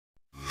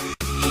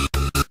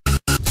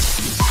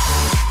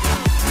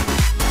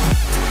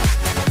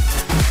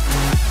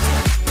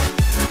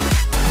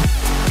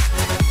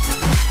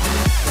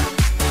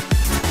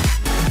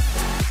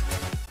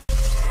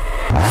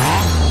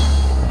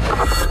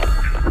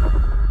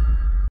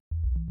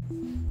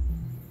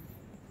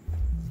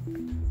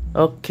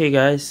Okay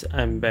guys,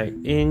 I'm back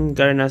in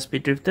Garena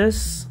Speed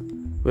Drifters.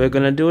 We're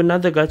gonna do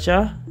another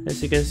gacha.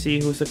 As you can see,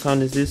 whose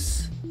account is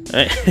this?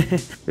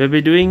 We'll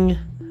be doing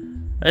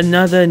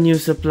another new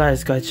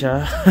supplies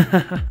gacha.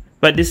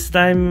 But this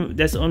time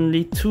there's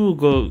only 2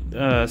 gold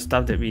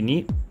stuff that we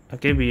need.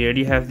 Okay, we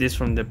already have this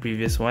from the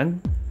previous one,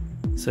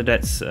 so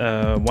that's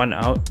 1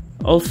 out.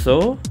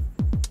 Also,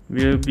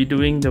 we'll be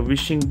doing the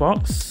wishing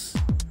box,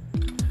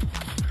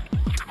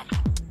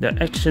 the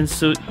action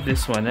suit,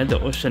 this one, the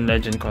Ocean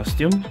Legend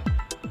costume,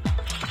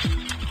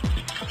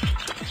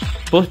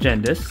 both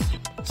genders.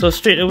 So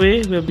straight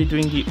away we'll be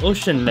doing the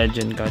Ocean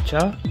Legend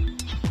gacha.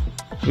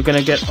 We're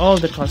gonna get all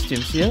the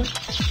costumes here,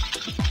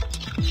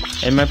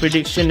 and my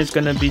prediction is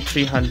gonna be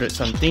 300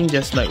 something,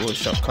 just like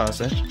workshop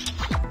cars.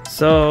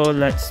 So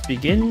let's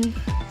begin.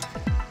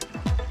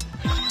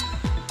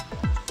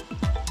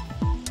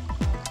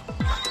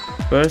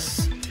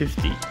 First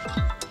 50.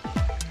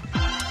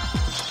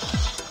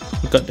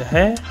 We got the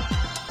hair,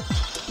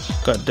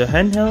 got the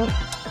handheld,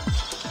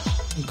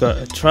 got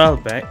a trial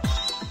bag.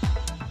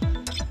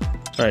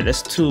 Alright,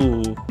 that's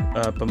 2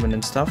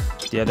 permanent stuff.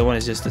 The other one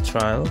is just the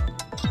trial.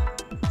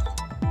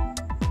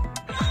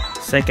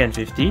 Second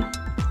 50.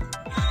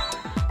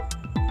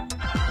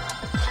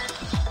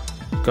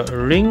 Got a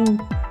ring.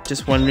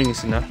 Just 1 ring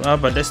is enough.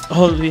 But that's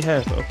all we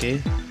have. Okay.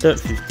 Third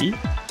 50.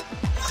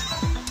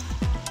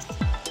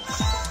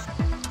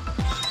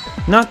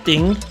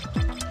 Nothing.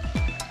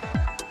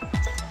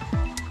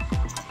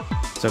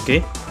 It's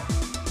okay.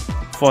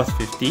 Fourth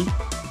 50.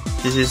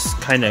 This is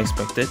kinda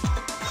expected.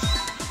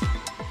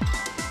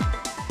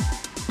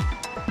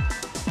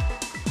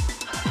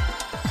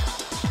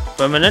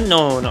 Permanent?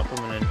 No, not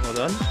permanent. Hold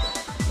on.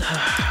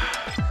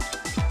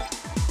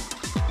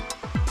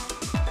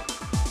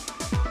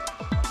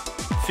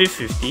 Fifth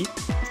 50.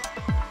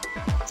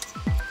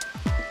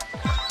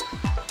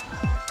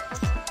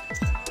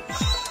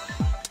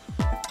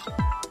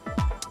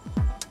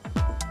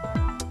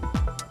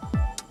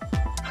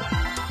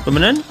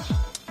 Permanent?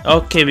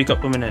 Okay, we got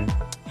permanent.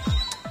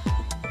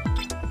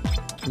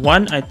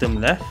 1 item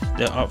left,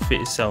 the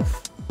outfit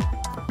itself.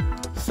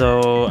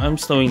 So I'm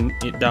slowing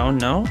it down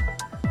now.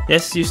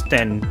 Let's use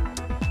 10.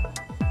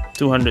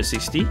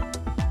 260.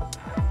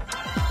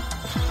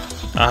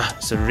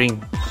 It's a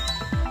ring.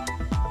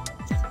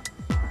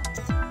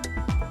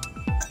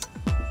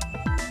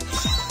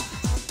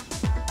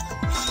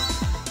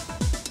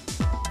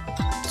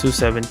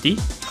 $270.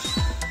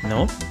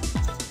 No.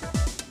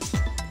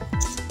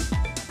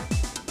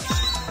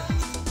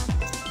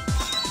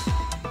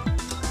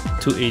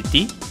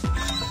 $280.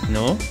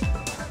 No.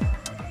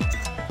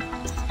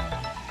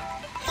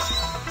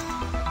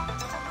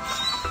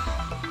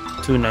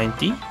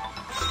 $290.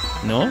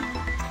 No.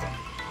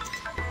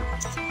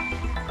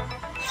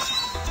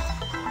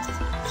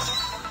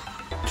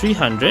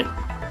 $300.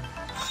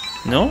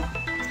 No.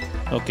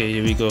 Okay,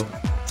 here we go.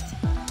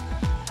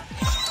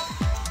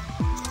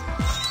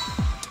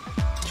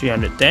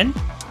 310.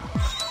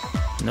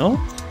 No.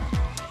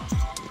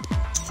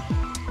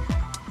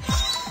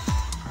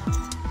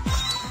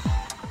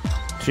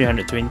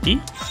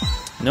 320.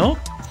 No.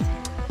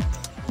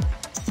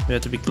 We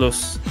have to be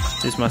close.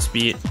 This must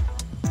be it.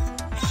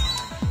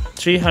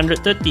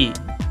 330.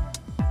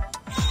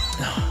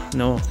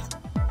 No.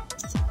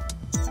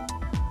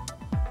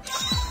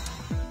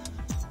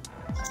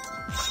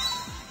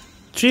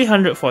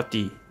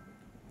 340.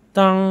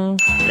 Dang.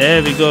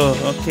 There we go.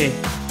 Okay.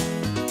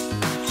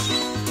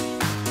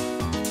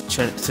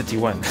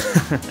 31.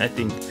 I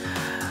think.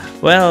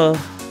 Well,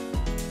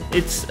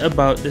 it's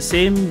about the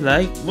same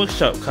like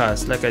workshop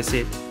cars. Like I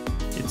said,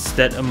 it's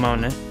that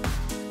amount.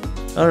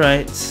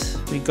 Alright,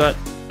 we got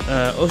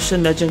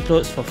Ocean Legend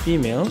clothes for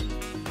female,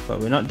 but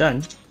we're not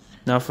done.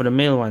 Now for the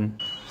male one.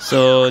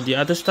 So the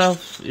other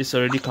stuff is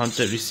already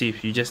counted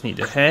received. You just need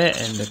the hair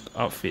and the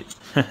outfit.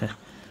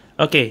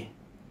 Okay,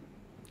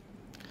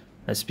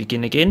 let's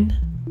begin again.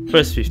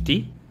 First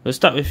 50. We'll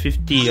start with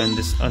 50 on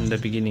the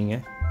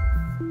beginning.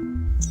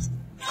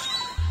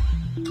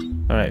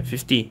 Alright,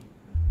 50.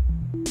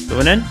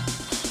 Permanent?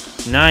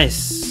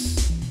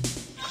 Nice.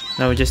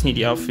 Now we just need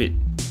the outfit.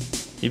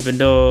 Even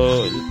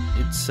though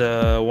it's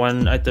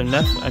 1 item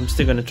left, I'm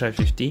still gonna try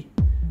 50.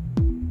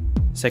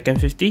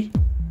 Second 50.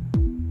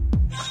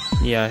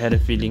 Yeah, I had a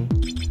feeling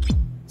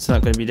it's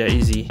not gonna be that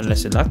easy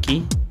unless you're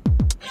lucky.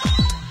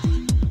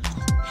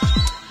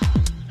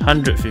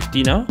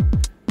 150 now.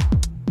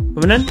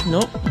 Permanent?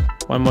 Nope.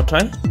 1 more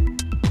try.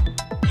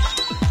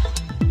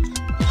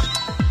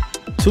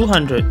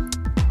 200.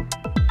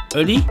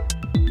 Early?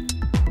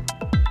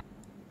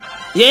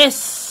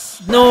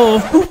 Yes! No!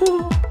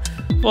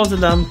 False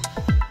alarm.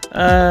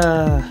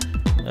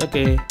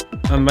 Okay.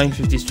 I'm buying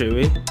 50 straight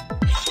away.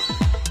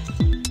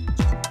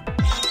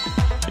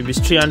 If it's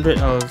 300,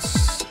 I'll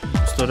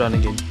slow down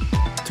again.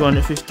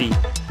 250.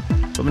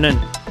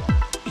 Permanent.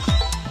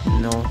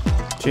 No.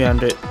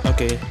 300.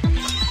 Okay.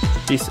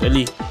 Please,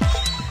 early.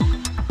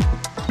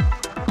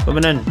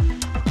 Permanent.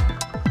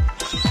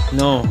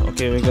 No.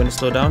 Okay, we're gonna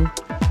slow down.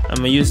 I'm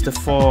gonna use the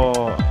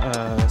 4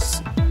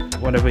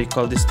 whatever you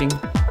call this thing,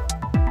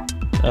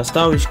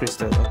 Star Wish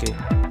Crystal, okay.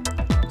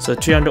 So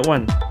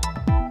 301,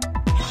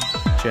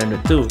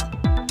 302,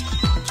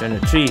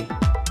 303,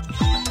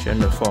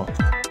 304.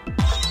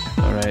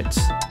 Alright,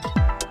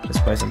 let's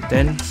buy some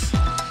 10s.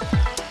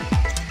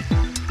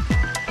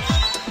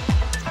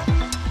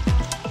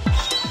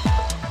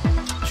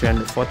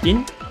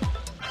 $314.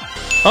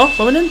 Oh,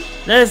 permanent?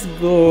 Let's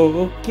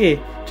go. Okay,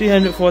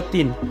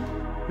 314.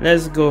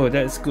 Let's go.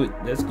 That's good.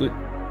 That's good.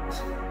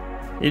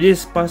 It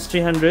is past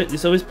 300.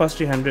 It's always past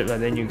 300 lah,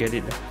 then you get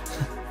it.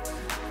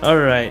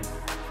 Alright,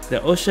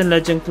 the Ocean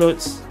Legend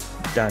clothes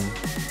done.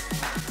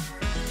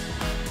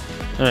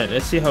 Alright,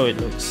 let's see how it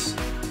looks.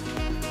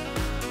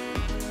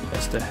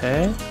 That's the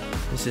hair.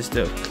 This is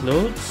the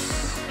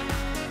clothes.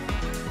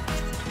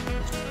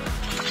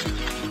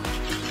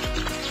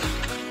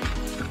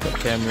 The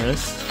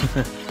cameras.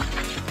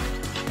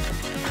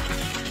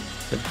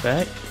 The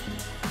back.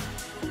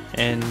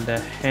 And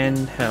the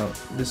handheld.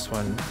 This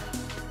one.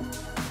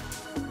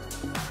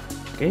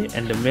 Okay,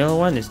 and the male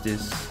one is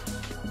this.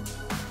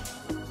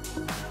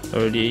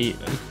 Already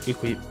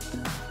equipped.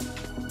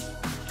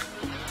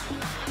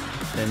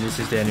 And this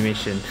is the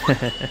animation.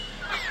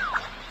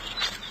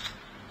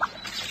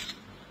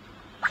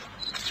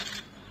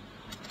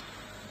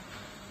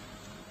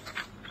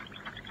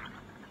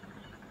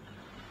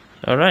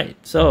 Alright,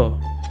 so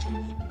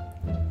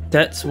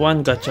that's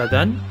one gacha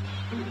done.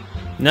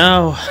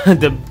 Now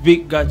the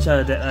big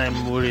gacha that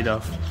I'm worried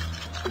of.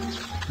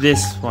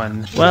 This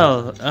one.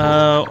 Well,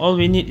 all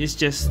we need is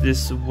just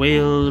this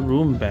whale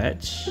room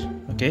badge.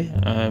 Okay,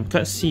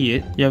 can't see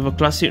it. You have a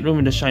classic room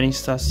with the Shining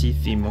Star Sea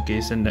theme. Okay,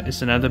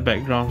 it's another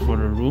background for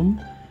the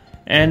room.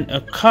 And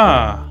a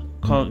car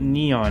called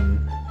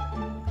Neon.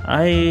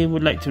 I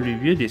would like to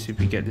review this if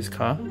we get this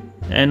car.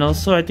 And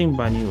also I think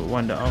Bunny would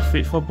want the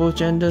outfit for both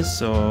genders,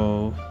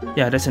 so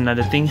yeah, that's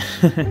another thing.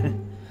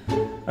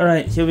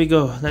 Alright, here we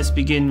go. Let's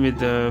begin with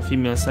the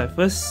female side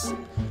first.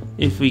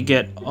 If we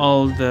get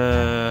all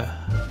the...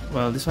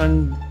 well, this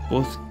one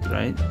both,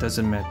 right?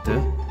 Doesn't matter.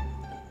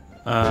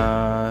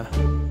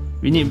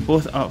 We need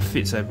both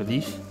outfits, I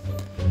believe.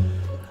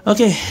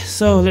 Okay,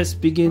 so let's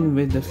begin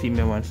with the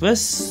female one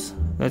first.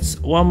 Let's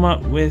warm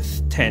up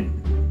with 10.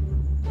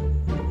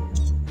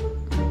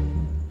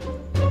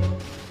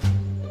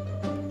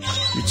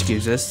 Which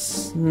gives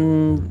us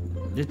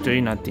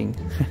literally nothing.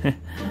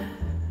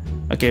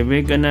 Okay,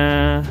 we're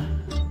gonna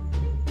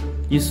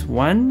use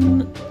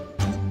one.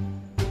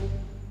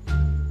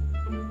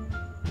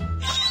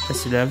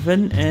 That's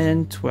 11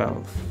 and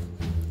 12.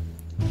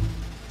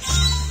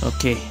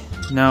 Okay,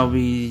 now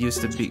we use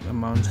the big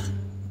amount.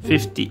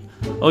 50.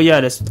 Oh yeah,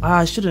 that's...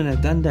 I shouldn't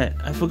have done that.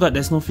 I forgot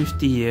there's no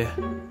 50 here.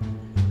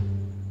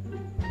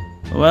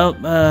 Well,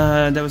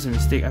 that was a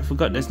mistake. I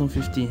forgot there's no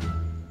 50.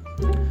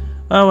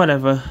 Well,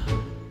 whatever.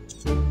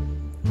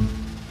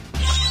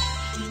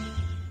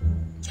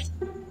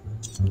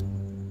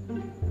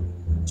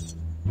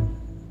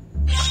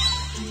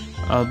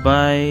 I'll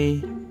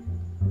buy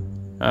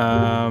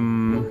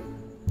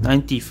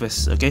 90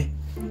 first, okay?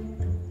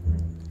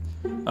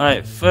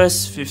 Alright,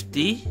 first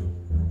 50.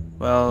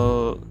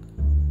 Well,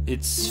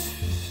 it's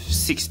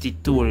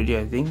 62 already,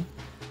 I think.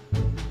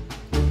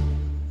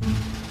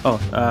 Oh,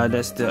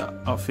 that's the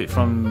outfit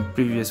from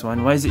previous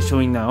one. Why is it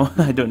showing now?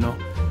 I don't know.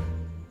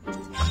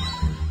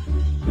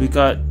 We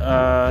got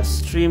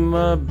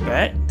streamer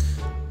back.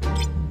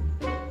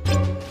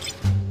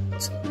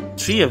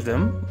 3 of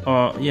them,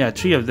 or yeah,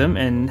 3 of them,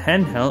 and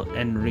handheld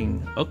and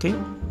ring. Okay.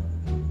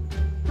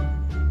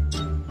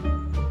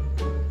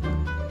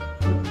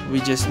 We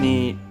just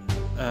need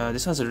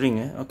this one's a ring,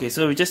 eh? Okay,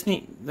 so we just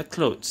need the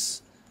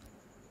clothes.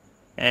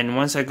 And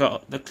once I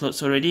got the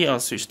clothes already,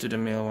 I'll switch to the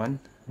male one.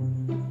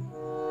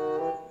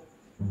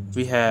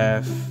 We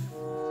have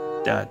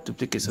the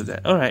duplicates of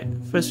that. Alright,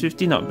 first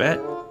 50, not bad.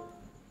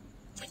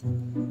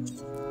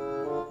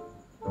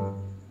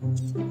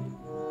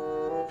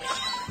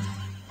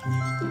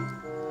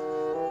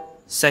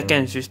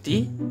 Second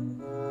 50.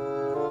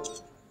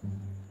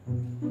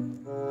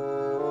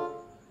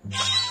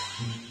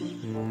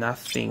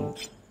 Nothing.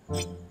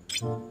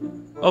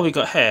 Oh, we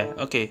got hair.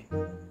 Okay,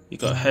 we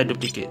got hair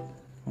duplicate.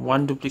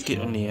 One duplicate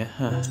only, eh?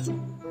 Huh.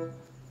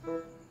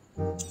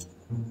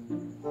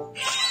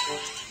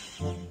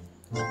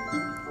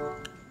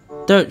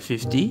 Third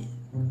 50.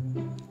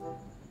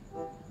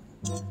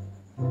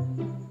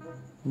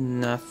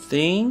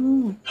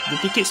 Nothing.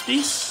 Duplicates,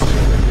 please.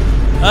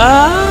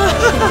 Ah!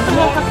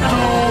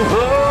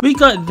 We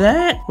got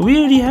that. We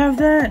already have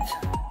that.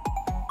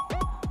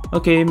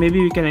 Okay, maybe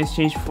we can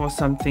exchange for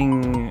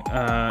something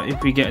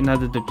if we get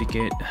another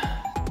duplicate.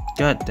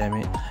 God damn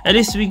it. At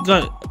least we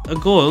got a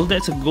gold.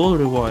 That's a gold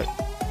reward.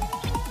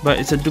 But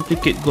it's a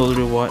duplicate gold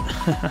reward.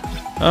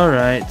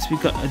 Alright, so we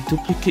got a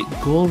duplicate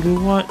gold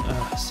reward.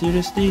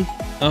 Seriously?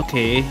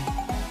 Okay.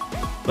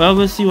 Well,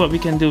 we'll see what we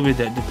can do with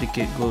that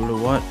duplicate gold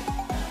reward.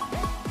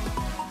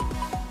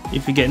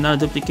 If we get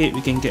another duplicate,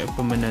 we can get a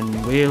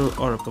permanent whale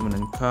or a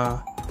permanent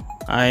car.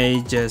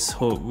 I just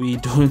hope we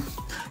don't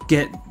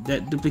get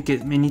that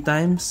duplicate many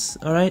times.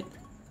 Alright.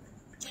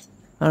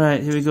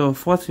 Alright, here we go.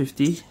 Fourth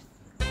 50.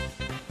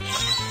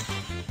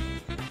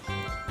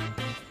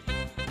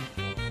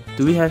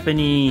 Do we have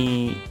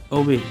any?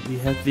 Oh wait, we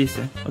have this.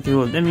 Okay,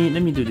 well let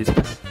me do this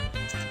first.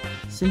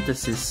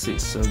 Synthesis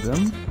 6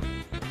 sorghum.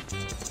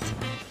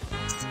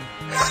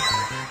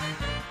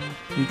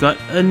 We got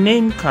a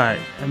name card,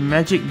 a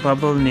magic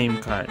bubble name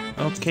card.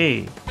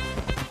 Okay,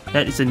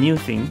 that is a new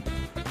thing.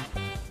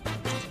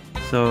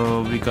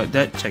 So we got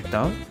that checked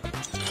out.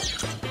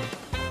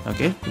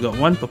 Okay, we got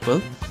one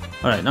purple.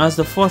 Alright, now it's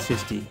the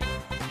 450.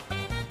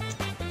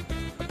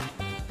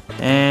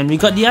 And we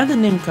got the other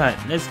name card.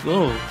 Let's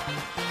go.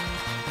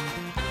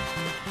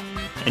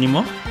 Any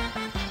more?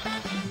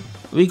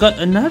 We got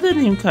another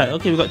name card.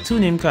 Okay, we got two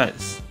name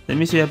cards. That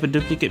means we have a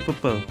duplicate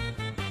purple.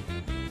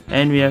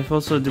 And we have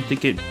also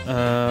duplicate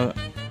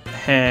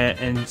hair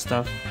and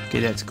stuff. Okay,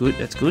 that's good,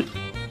 that's good.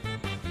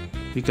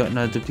 We got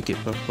another duplicate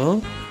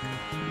purple.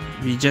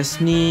 We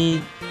just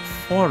need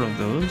 4 of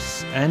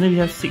those. And then we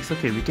have 6.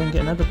 Okay, we can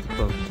get another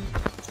purple.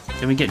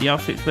 Can we get the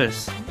outfit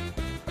first?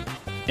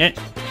 Yeah.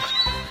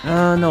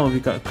 No, we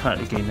got a card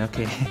again.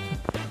 Okay.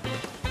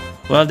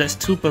 Well, that's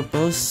 2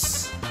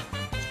 purples.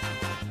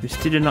 We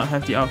still do not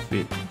have the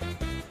outfit.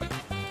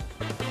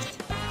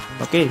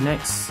 Okay,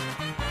 next.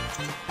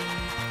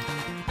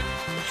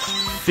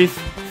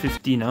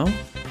 50 now.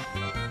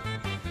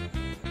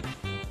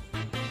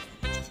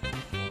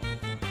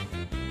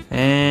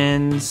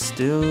 And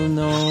still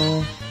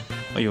no.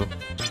 Ayo.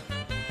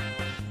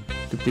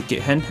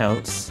 Duplicate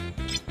handhelds.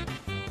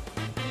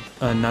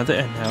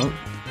 Another handheld.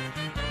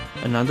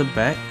 Another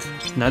back.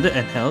 Another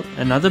handheld.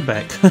 Another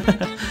back.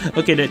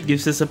 Okay, that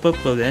gives us a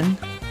purple then.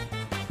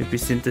 If we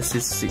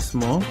synthesis 6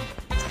 more.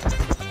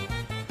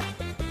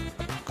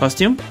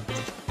 Costume.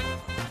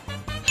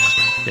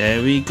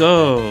 There we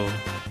go.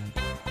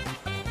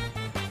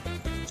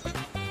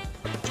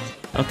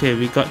 Okay,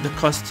 we got the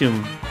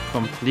costume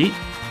complete.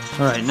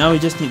 Alright, now we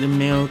just need the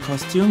male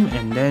costume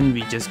and then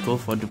we just go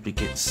for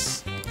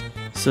duplicates.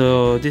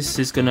 So this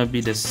is gonna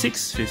be the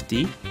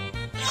 650.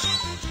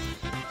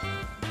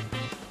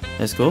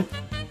 Let's go.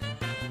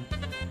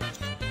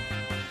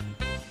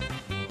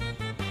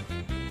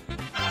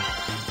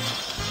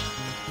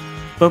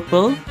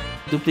 Purple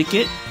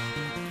duplicate.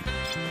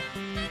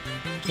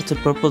 It's a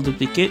purple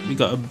duplicate. We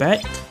got a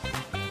bag.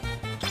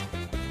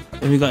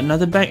 And we got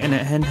another bag and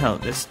a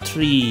handheld. That's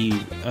 3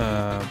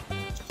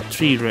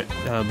 red,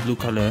 blue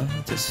color.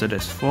 So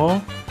that's 4.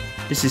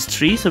 This is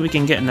 3, so we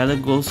can get another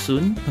gold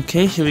soon.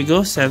 Okay, here we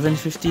go.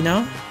 750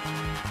 now.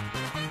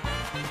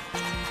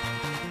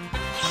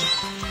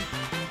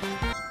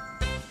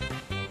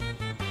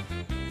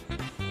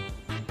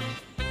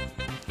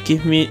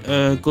 Give me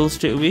a gold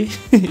straight away,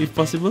 if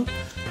possible.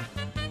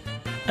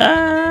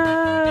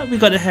 We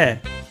got the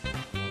hair.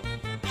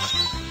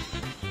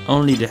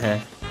 Only the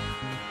hair.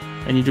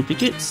 Any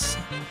duplicates?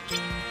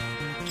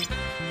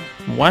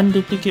 1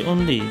 duplicate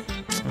only.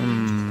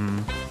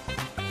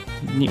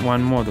 Need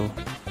 1 more though.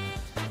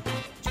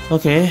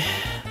 Okay.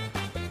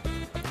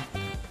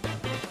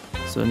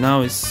 So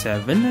now it's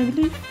 7, I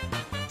believe.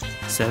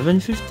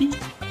 750?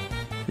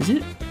 Is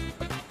it?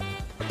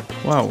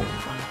 Wow.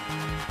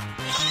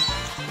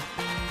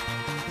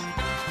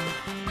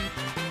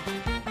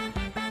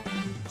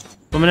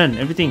 Permanent,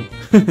 everything.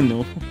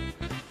 No.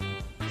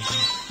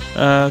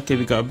 Okay,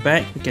 we got a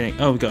bag. We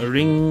got a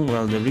ring.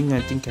 Well, the ring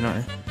I think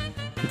cannot.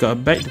 We got a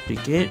bag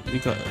duplicate. We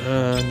got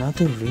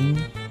another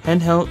ring.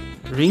 Handheld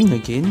ring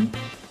again.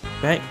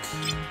 Bag.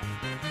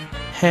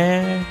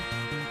 Hair.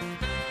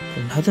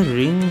 Another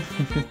ring.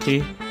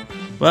 Okay.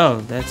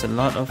 Well, that's a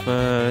lot of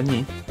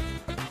need.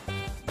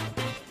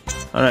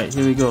 Alright,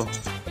 here we go.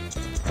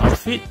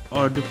 Outfit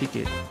or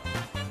duplicate?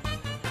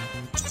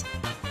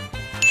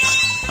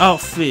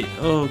 Outfit.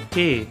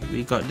 Okay,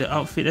 we got the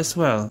outfit as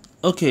well.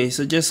 Okay,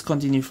 so just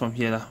continue from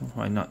here lah.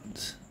 Why not?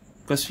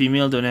 Because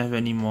female don't have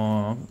any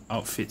more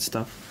outfit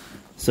stuff.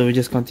 So we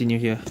just continue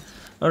here.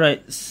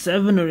 Alright,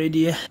 7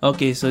 already.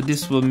 Okay, so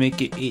this will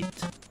make it 8.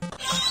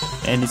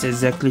 And it's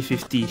exactly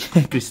 50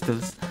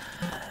 crystals.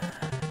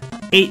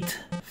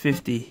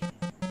 850.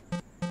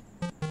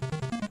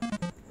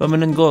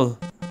 Permanent goal.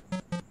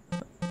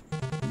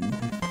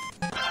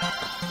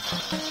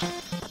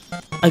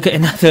 I got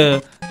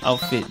another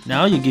outfit.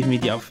 Now you give me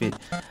the outfit.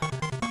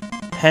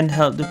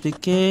 Handheld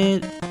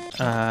duplicate.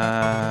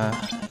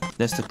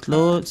 That's the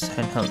clothes.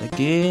 Handheld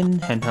again.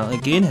 Handheld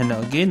again.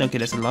 Handheld again. Okay,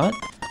 that's a lot.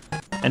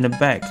 And a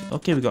bag.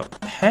 Okay, we got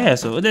hair.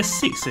 So that's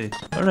 6.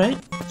 Alright.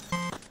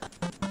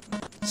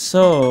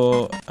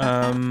 So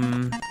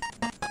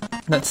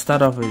let's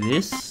start off with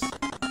this.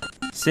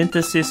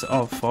 Synthesis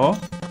of 4.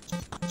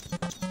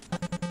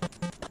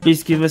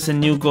 Please give us a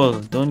new goal.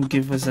 Don't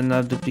give us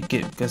another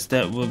duplicate because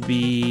that will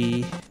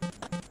be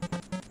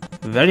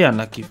very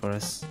unlucky for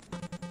us.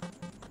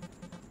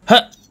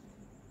 Huh!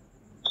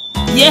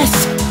 Yes!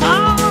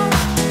 Ah!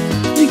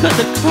 We got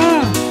the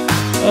car!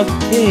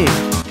 Okay.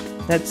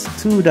 That's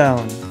 2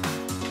 down.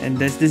 And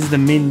this is the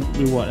main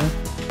reward.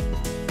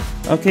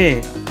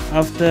 Okay.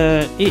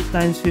 After 8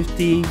 times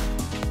 50,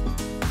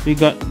 we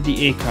got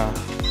the A car.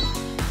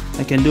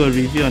 I can do a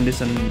review on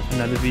this on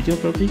another video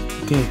probably.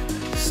 Okay.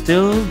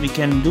 Still, we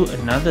can do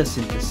another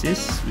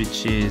synthesis,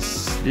 which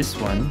is this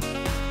one.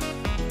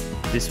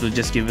 This will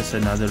just give us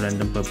another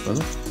random purple.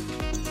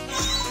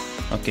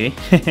 Okay.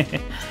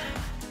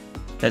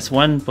 That's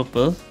one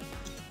purple.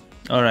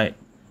 Alright.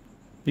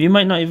 We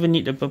might not even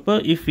need the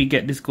purple if we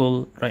get this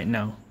gold right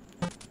now.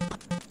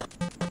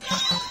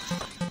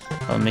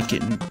 I'll make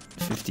it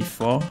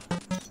 54.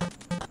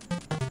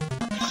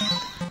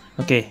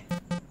 Okay.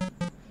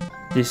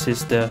 This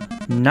is the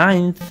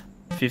 9th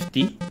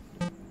 50.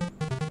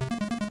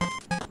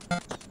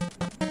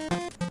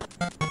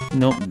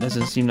 Nope,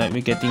 doesn't seem like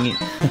we're getting it.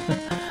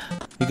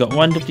 We got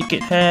 1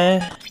 duplicate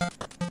hair,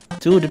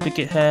 2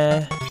 duplicate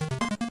hair,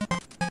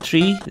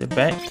 3 the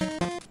back,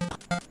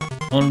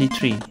 only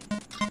 3,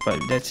 but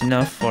that's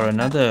enough for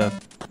another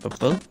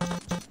purple.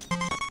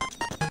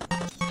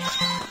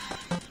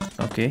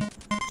 Okay,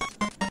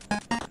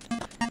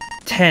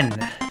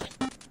 10.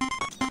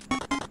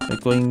 We're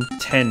going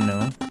 10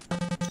 now.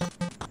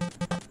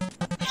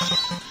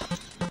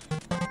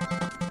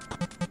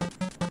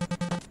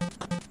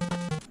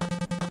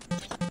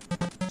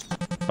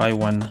 By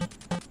 1.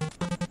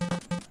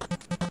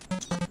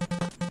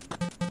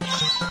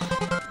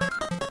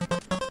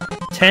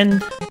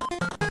 $10,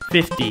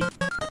 $50.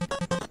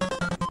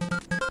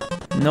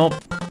 Nope.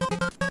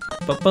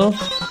 Purple.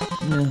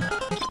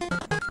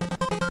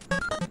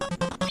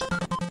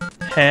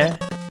 Hair.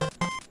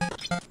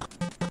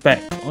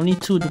 Back. Only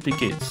 2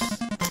 duplicates.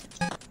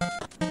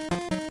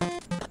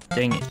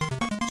 Dang it.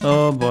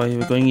 Oh boy,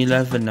 we're going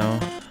 11 now.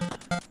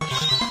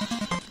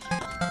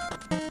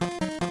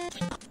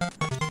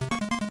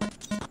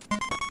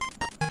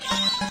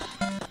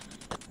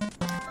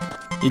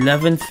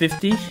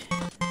 $11.50.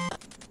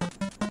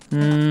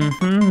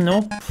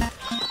 Nope.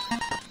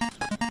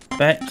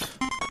 Back.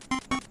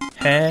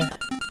 Hair.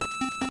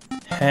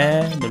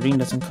 Hair. The ring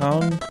doesn't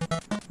count.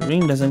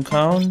 Ring doesn't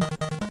count.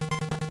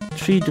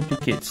 3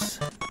 duplicates.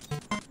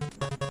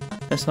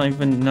 That's not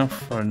even enough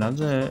for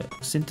another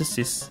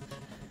synthesis.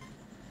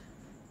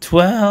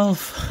 12.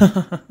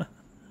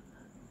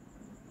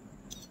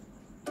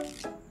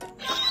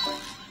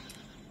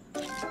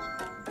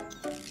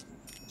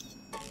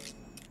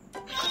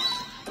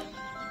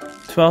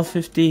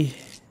 $12.50.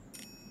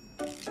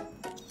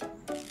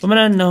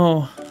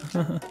 No.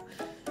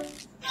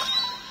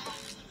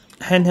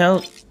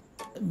 Handheld.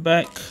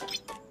 Back.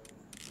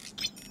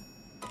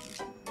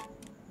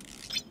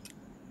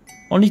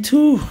 Only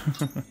 2.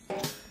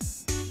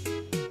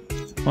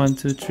 1,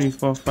 2, 3,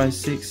 4, 5,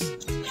 6.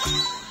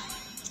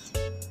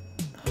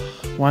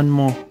 One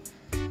more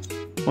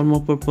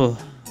purple.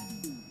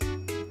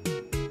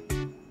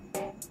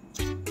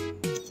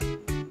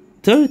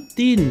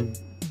 13.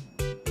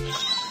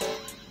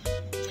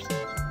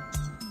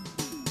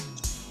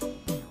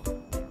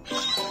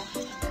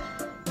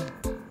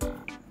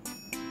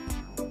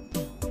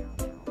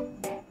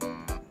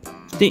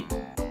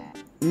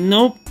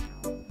 Nope.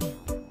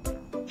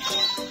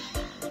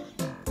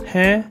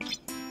 Hair.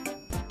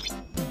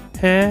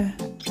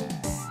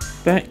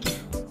 Back.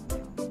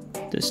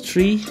 There's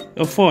 3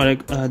 or 4.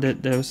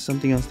 There was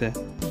something else there.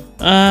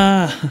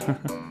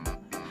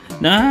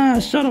 Nah,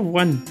 short of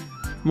 1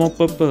 more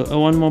purple,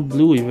 or 1 more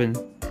blue even.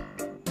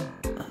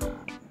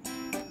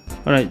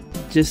 Alright,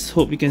 just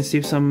hope we can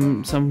save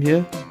some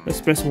here.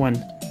 Let's press 1.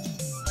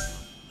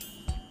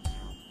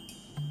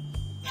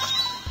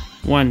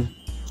 1.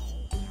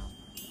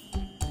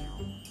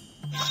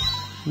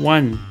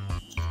 1.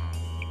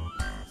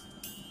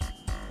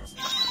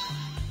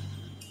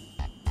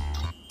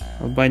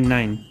 I'll buy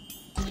 9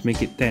 to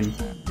make it 10.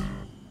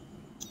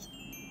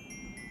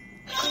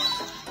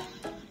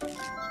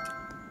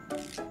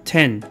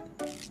 10.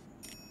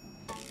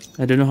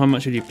 I don't know how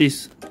much already.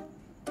 Please.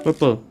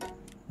 Purple.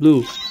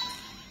 Blue.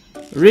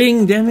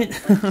 Ring, damn it.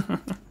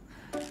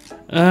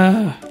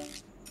 How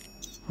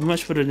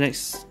much for the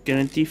next?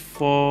 Guarantee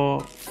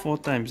 4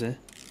 times, eh?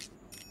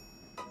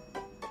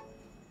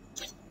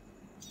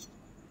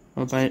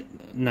 I'll buy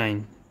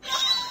 9.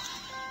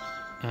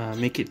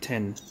 Make it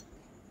 10.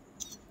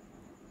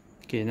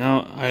 Okay,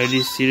 now I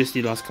already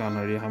seriously lost count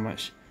already. How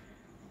much?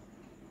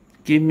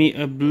 Give me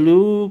a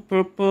blue,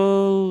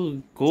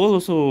 purple, gold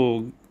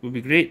also would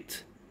be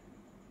great.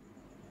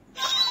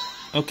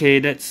 Okay,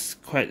 that's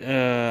quite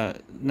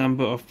a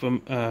number of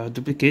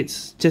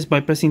duplicates. Just by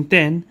pressing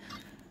 10.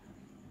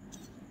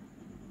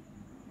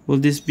 Will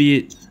this be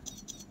it?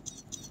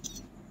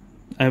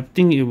 I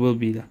think it will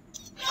be.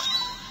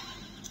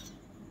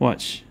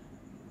 Watch.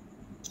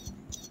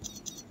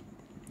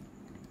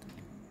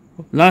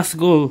 Last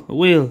goal, a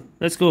whale.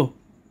 Let's go.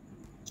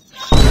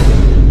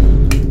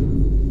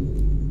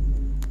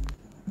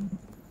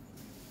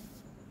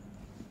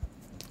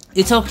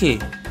 It's okay.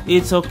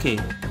 It's okay.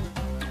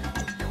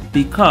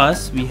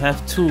 Because we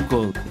have 2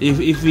 gold.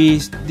 If we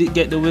did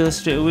get the whale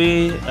straight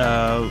away,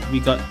 we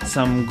got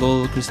some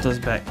gold crystals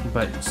back.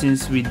 But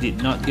since we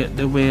did not get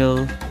the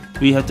whale,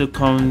 we have to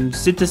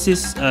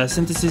synthesis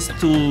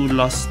 2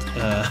 lost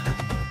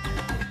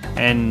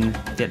and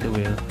get the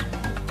whale.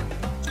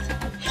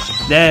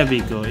 There we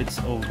go, it's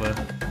over.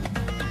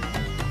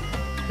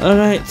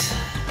 Alright,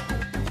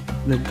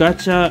 the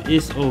gacha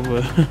is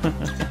over.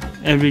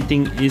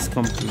 Everything is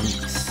complete.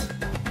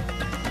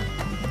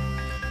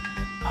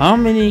 How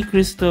many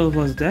crystals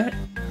was that?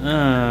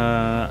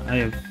 I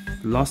have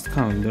lost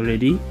count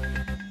already,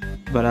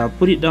 but I'll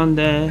put it down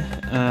there.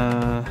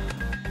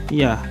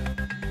 Yeah,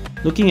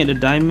 looking at the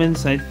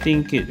diamonds, I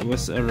think it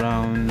was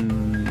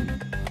around,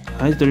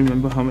 I don't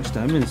remember how much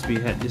diamonds we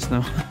had just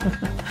now.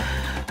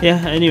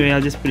 Yeah, anyway, I'll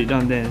just put it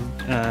down there.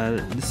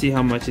 Let's see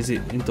how much is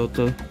it in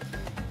total.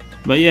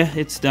 But yeah,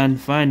 it's done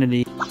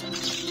finally.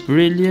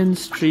 Brilliant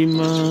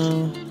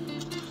streamer.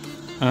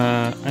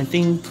 I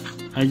think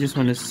I just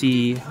want to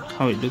see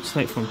how it looks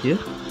like from here.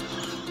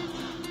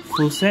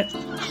 Full set.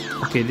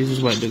 Okay, this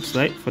is what it looks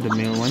like for the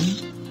male one.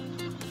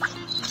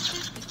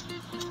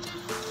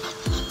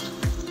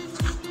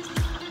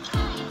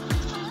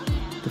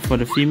 For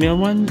the female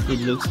one,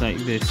 it looks like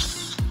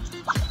this.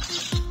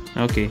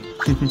 Okay.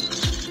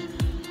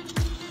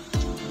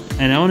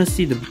 And I want to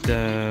see the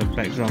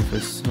background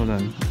first. Hold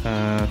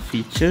on.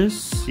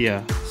 Features.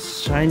 Yeah.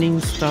 Shining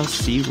Star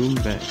Sea Room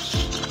Badge.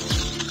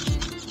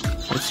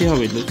 Let's see how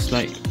it looks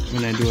like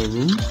when I do a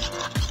room.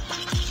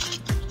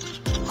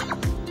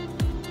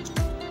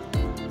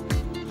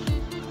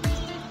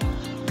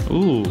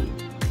 Ooh.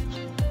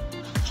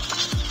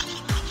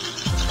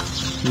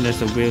 And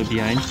there's a whale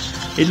behind.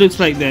 It looks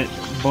like that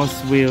boss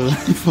whale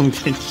from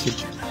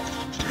Genshin.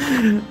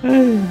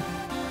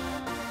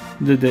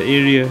 the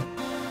area.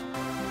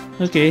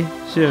 Okay,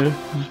 sure.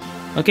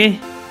 Okay,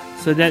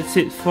 so that's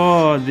it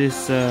for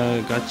this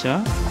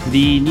gacha.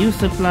 The new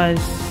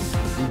supplies,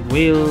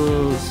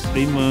 whale,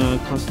 streamer,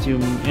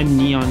 costume, and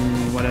neon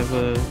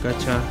whatever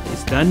gacha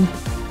is done.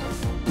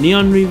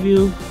 Neon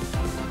review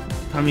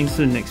coming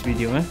soon next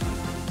video.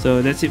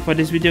 So that's it for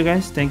this video,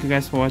 guys. Thank you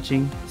guys for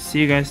watching.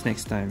 See you guys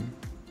next time.